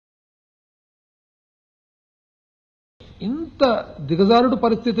ఇంత దిగజారుడు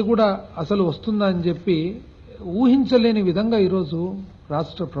పరిస్థితి కూడా అసలు వస్తుందా అని చెప్పి ఊహించలేని విధంగా ఈరోజు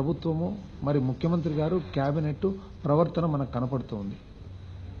రాష్ట్ర ప్రభుత్వము మరి ముఖ్యమంత్రి గారు కేబినెట్ ప్రవర్తన మనకు కనపడుతోంది.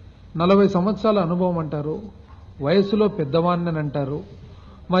 40 సంవత్సరాల అనుభవం అంటారు, వయసులో పెద్దవాణ్ణని అంటారు,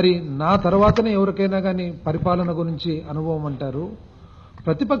 మరి నా తర్వాతనే ఎవరికైనా కానీ పరిపాలన గురించి అనుభవం అంటారు.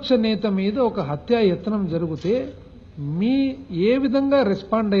 ప్రతిపక్ష నేత మీద ఒక హత్యా యత్నం జరిగితే మీ ఏ విధంగా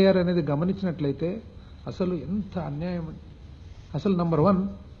రెస్పాండ్ అయ్యారనేది గమనించినట్లయితే అసలు ఎంత అన్యాయం. అసలు నంబర్ 1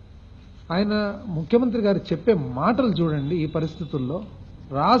 ఆయన ముఖ్యమంత్రి గారు చెప్పే మాటలు చూడండి. ఈ పరిస్థితుల్లో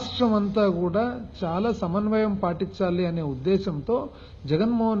రాష్ట్రం అంతా కూడా చాలా సమన్వయం పాటించాలి అనే ఉద్దేశంతో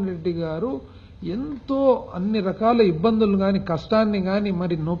జగన్మోహన్ రెడ్డి గారు ఎంతో అన్ని రకాల ఇబ్బందులు గాని కష్టాన్ని గాని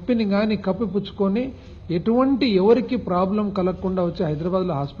మరి నొప్పిని గాని కప్పిపుచ్చుకొని ఎటువంటి ఎవరికి ప్రాబ్లం కలగకుండా వచ్చి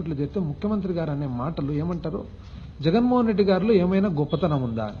హైదరాబాద్లో హాస్పిటల్ చేస్తే ముఖ్యమంత్రి గారు అనే మాటలు ఏమంటారు, జగన్మోహన్ రెడ్డి గారిలో ఏమైనా గొప్పతనం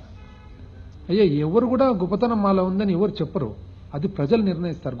ఉందా? అయ్యా, ఎవరు కూడా గొప్పతనం మాలో ఉందని ఎవరు చెప్పరు. అది ప్రజలు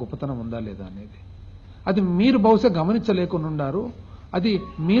నిర్ణయిస్తారు గొప్పతనం ఉందా లేదా అనేది. అది మీరు బహుశా గమనించలేకుండా ఉన్నారు. అది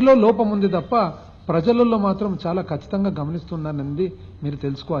మీలో లోపం ఉంది తప్ప ప్రజలలో మాత్రం చాలా ఖచ్చితంగా గమనిస్తున్నారనేది మీరు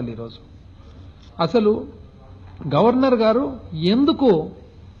తెలుసుకోవాలి. ఈరోజు అసలు గవర్నర్ గారు ఎందుకు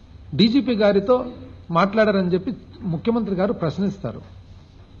డీజీపీ గారితో మాట్లాడారని చెప్పి ముఖ్యమంత్రి గారు ప్రశ్నిస్తారు.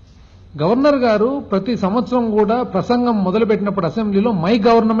 గవర్నర్ గారు ప్రతి సంవత్సరం కూడా ప్రసంగం మొదలుపెట్టినప్పుడు అసెంబ్లీలో మై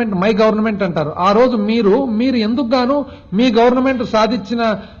గవర్నమెంట్ అంటారు. ఆ రోజు మీరు ఎందుకు గాను మీ గవర్నమెంట్ సాధించిన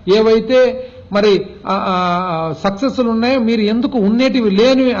ఏవైతే మరి సక్సెస్లు ఉన్నాయో మీరు ఎందుకు ఉన్నేటివి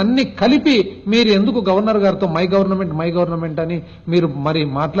లేనివి అన్ని కలిపి మీరు ఎందుకు గవర్నర్ గారితో మై గవర్నమెంట్ అని మీరు మరి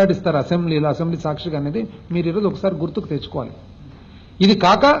మాట్లాడిస్తారు అసెంబ్లీలో, అసెంబ్లీ సాక్షిగా అనేది మీరు ఈరోజు ఒకసారి గుర్తుకు తెచ్చుకోవాలి. ఇది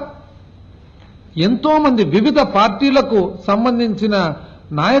కాక ఎంతో మంది వివిధ పార్టీలకు సంబంధించిన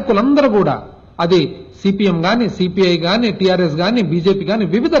నాయకులందరూ కూడా, అది సిపిఎం గాని, సిపిఐ గాని, టీఆర్ఎస్ గాని, బీజేపీ గాని,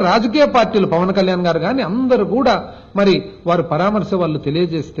 వివిధ రాజకీయ పార్టీలు, పవన్ కళ్యాణ్ గారు గాని అందరూ కూడా మరి వారి పరామర్శ వాళ్ళు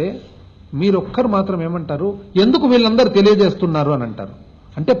తెలియజేస్తే మీరొక్కరు మాత్రం ఏమంటారు, ఎందుకు వీళ్ళందరూ తెలియజేస్తున్నారు అని అంటారు.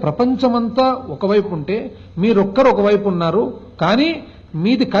 అంటే ప్రపంచమంతా ఒకవైపు ఉంటే మీరొక్కరు ఒకవైపు ఉన్నారు, కానీ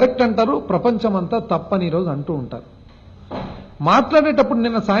మీది కరెక్ట్ అంటారు, ప్రపంచమంతా తప్పని ఈరోజు అంటూ ఉంటారు. మాట్లాడేటప్పుడు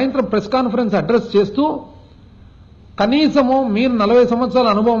నిన్న సాయంత్రం ప్రెస్ కాన్ఫరెన్స్ అడ్రస్ చేస్తూ కనీసము మీరు 40 సంవత్సరాల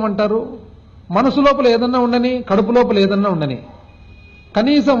అనుభవం అంటారు, మనసు లోపల ఏదన్నా ఉండని, కడుపు లోపల ఏదన్నా ఉండని,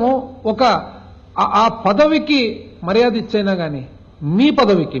 కనీసము ఒక ఆ పదవికి మర్యాద ఇచ్చైనా కానీ, మీ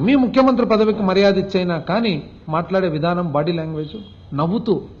పదవికి, మీ ముఖ్యమంత్రి పదవికి మర్యాద ఇచ్చైనా కానీ మాట్లాడే విధానం, బాడీ లాంగ్వేజ్,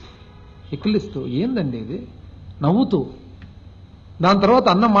 నవ్వుతూ ఎక్కిలిస్తూ, ఏందండి ఇది, నవ్వుతూ. దాని తర్వాత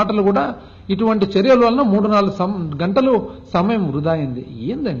అన్న మాటలు కూడా ఇటువంటి చర్యల వలన 3-4 గంటలు సమయం వృధా అయింది.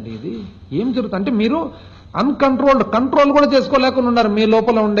 ఏందండి ఇది, ఏం జరుగుతుంది అంటే మీరు కంట్రోల్ కూడా చేసుకోలేకుండా ఉన్నారు. మీ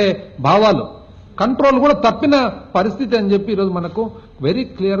లోపల ఉండే భావాలు కంట్రోల్ కూడా తప్పిన పరిస్థితి అని చెప్పి ఈరోజు మనకు వెరీ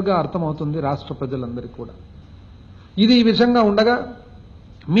క్లియర్ గా అర్థమవుతుంది రాష్ట్ర ప్రజలందరికీ కూడా. ఇది ఈ విషయంగా ఉండగా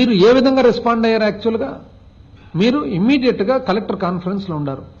మీరు ఏ విధంగా రెస్పాండ్ అయ్యారు? యాక్చువల్గా మీరు ఇమ్మీడియట్ గా కలెక్టర్ కాన్ఫరెన్స్ లో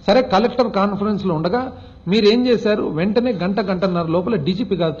ఉండారు. సరే, కలెక్టర్ కాన్ఫరెన్స్ లో ఉండగా మీరు ఏం చేశారు, వెంటనే గంటన్నర లోపల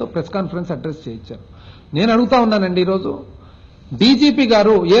డీజీపీ గారితో ప్రెస్ కాన్ఫరెన్స్ అడ్రస్ చేయించారు. నేను అడుగుతా ఉన్నానండి, ఈరోజు డీజీపీ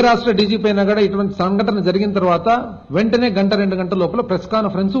గారు, ఏ రాష్ట్ర డీజీపీ అయినా కూడా ఇటువంటి సంఘటన జరిగిన తర్వాత వెంటనే 1-2 గంటల లోపల ప్రెస్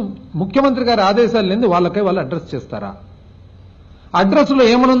కాన్ఫరెన్స్ ముఖ్యమంత్రి గారి ఆదేశాలు లేని వాళ్ళు అడ్రస్ చేస్తారా? అడ్రస్ లో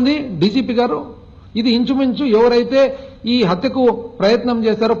ఏమనుంది డీజీపీ గారు, ఇది ఇంచుమించు ఎవరైతే ఈ హత్యకు ప్రయత్నం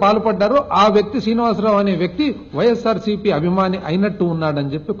చేశారో, పాల్పడ్డారో ఆ వ్యక్తి శ్రీనివాసరావు అనే వ్యక్తి వైఎస్ఆర్సీపీ అభిమాని అయినట్టు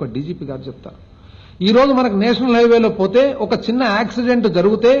ఉన్నాడని చెప్పి ఒక డీజీపీ గారు చెప్తారు. ఈ రోజు మనకు నేషనల్ హైవేలో పోతే ఒక చిన్న యాక్సిడెంట్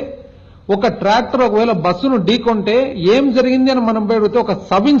జరిగితే, ఒక ట్రాక్టర్ ఒకవేళ బస్సును ఢీకొంటే ఏం జరిగింది అని మనం పెడితే ఒక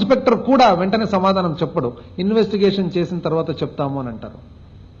సబ్ ఇన్స్పెక్టర్ కూడా వెంటనే సమాధానం చెప్పడు, ఇన్వెస్టిగేషన్ చేసిన తర్వాత చెప్తాము అని అంటారు.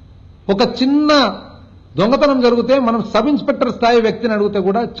 ఒక చిన్న దొంగతనం జరిగితే మనం సబ్ ఇన్స్పెక్టర్ స్థాయి వ్యక్తిని అడిగితే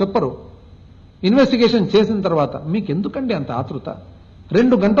కూడా చెప్పరు, ఇన్వెస్టిగేషన్ చేసిన తర్వాత. మీకు ఎందుకండి అంత ఆతృత?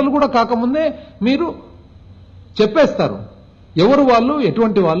 2 గంటలు కూడా కాకముందే మీరు చెప్పేస్తారు ఎవరు వాళ్ళు,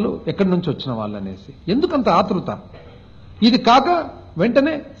 ఎటువంటి వాళ్ళు, ఎక్కడి నుంచి వచ్చిన వాళ్ళు అనేసి. ఎందుకంత ఆతృత? ఇది కాక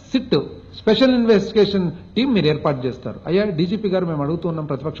వెంటనే సిట్, స్పెషల్ ఇన్వెస్టిగేషన్ టీం మీరు ఏర్పాటు చేస్తారు. అయ్యా డీజీపీ గారు, మేము అడుగుతున్నాం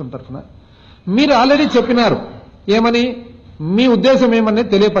ప్రతిపక్షం తరఫున, మీరు ఆల్రెడీ చెప్పినారు ఏమని, మీ ఉద్దేశం ఏమని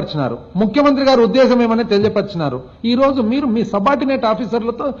తెలియపరిచినారు, ముఖ్యమంత్రి గారు ఉద్దేశం ఏమని తెలియపరిచినారు. ఈ రోజు మీరు మీ సబార్డినేట్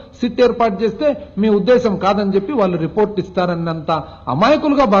ఆఫీసర్లతో సిట్ ఏర్పాటు చేస్తే మీ ఉద్దేశం కాదని చెప్పి వాళ్ళు రిపోర్ట్ ఇస్తారన్నంత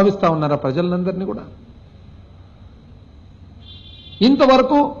అమాయకులుగా భావిస్తా ఉన్నారా ప్రజలందరినీ కూడా?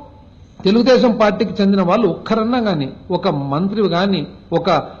 ఇంతవరకు తెలుగుదేశం పార్టీకి చెందిన వాళ్ళు ఒక్కరన్నా గాని, ఒక మంత్రి గాని, ఒక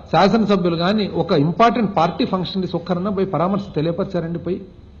శాసనసభ్యులు గాని, ఒక ఇంపార్టెంట్ పార్టీ ఫంక్షనరీస్ ఒక్కరన్నా పోయి పరామర్శ తెలియపరిచారండి? పోయి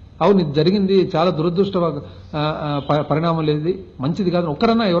అవును ఇది జరిగింది, చాలా దురదృష్ట పరిణామం లేదు, మంచిది కాదు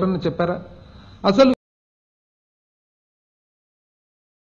ఒక్కరన్నా ఎవరన్నా చెప్పారా? అసలు